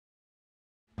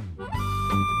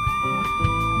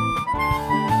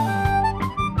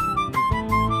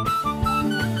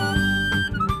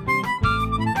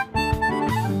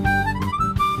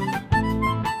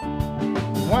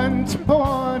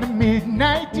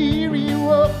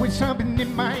was something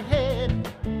in my head.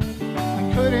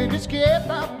 I couldn't escape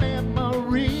the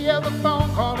memory of a phone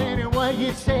call anyway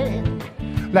you said.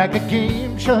 Like a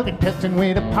game show contestant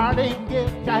with a parting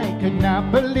gift, I could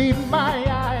not believe my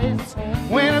eyes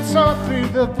when I saw through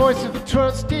the voice of a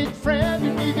trusted friend.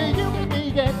 You humor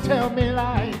me and tell me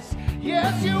lies.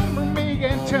 Yes, humor me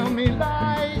and tell me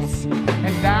lies.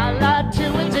 And I lied to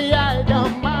and say I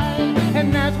don't mind.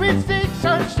 And as we seek,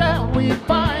 so shall we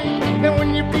find. And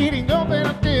when you're beating open,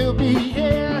 I'll still be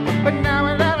here. But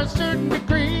now without a certain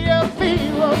degree of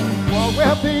fear, what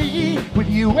will be with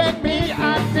you and me?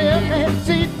 I still can't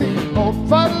see things.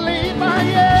 Hopefully, my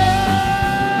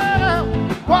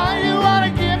why you wanna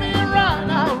give me a run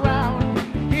around?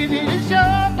 Is it a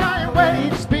surefire way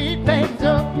to speed things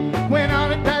up? When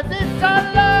all it does is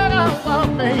a lot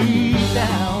of me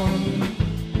down.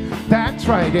 That's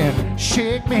right, and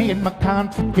shake me in my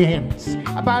confidence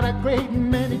about a great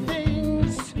many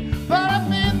things. But I've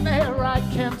been there, I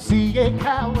can't see a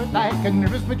coward like a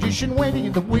nervous magician waiting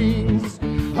in the wings.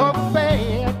 Oh,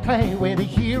 fair play with a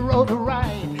hero to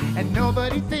ride, and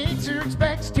nobody thinks or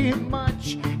expects too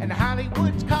much. And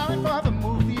Hollywood's calling for the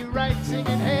movie right,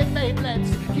 singing, hey babe, let's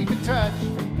keep in touch.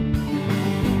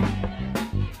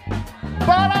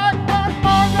 But I want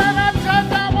more than a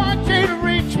touch. I want you to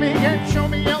reach me and show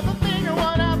me everything no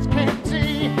one else can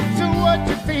see. So what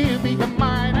you feel, become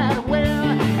mine and aware.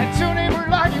 And soon it will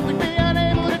lie, you would be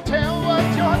unable to tell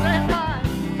what's yours and mine.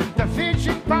 The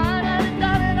fishing fine and it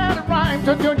got it out of rhyme.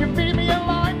 So don't you feed me a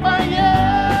line, but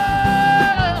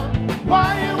yeah.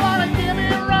 Why you wanna give me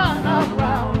a run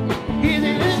around? Is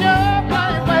it a sure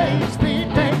flying way to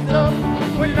speed things up?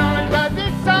 When all it does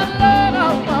is a lot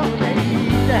of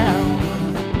me down.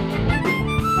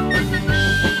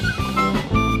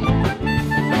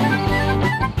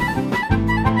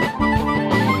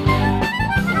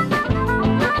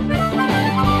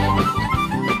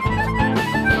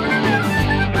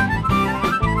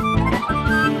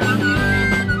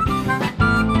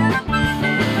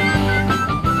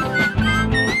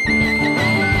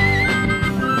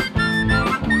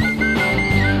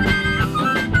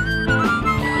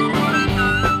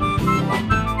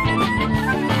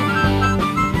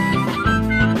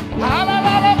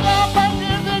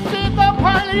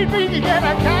 And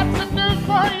I got some news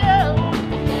for you.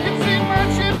 You see my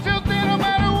ship till then, no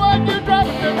matter what you drop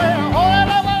it around. Hold it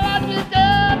up a lot you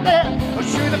got there. Oh,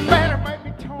 sure, the banner might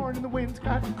be torn and the wind's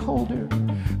gotten colder.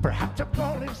 Perhaps I'm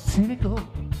falling cynical,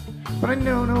 but I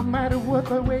know no matter what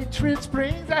my waitress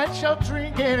brings, I shall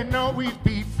drink it and always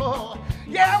be full.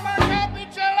 Yeah, my cup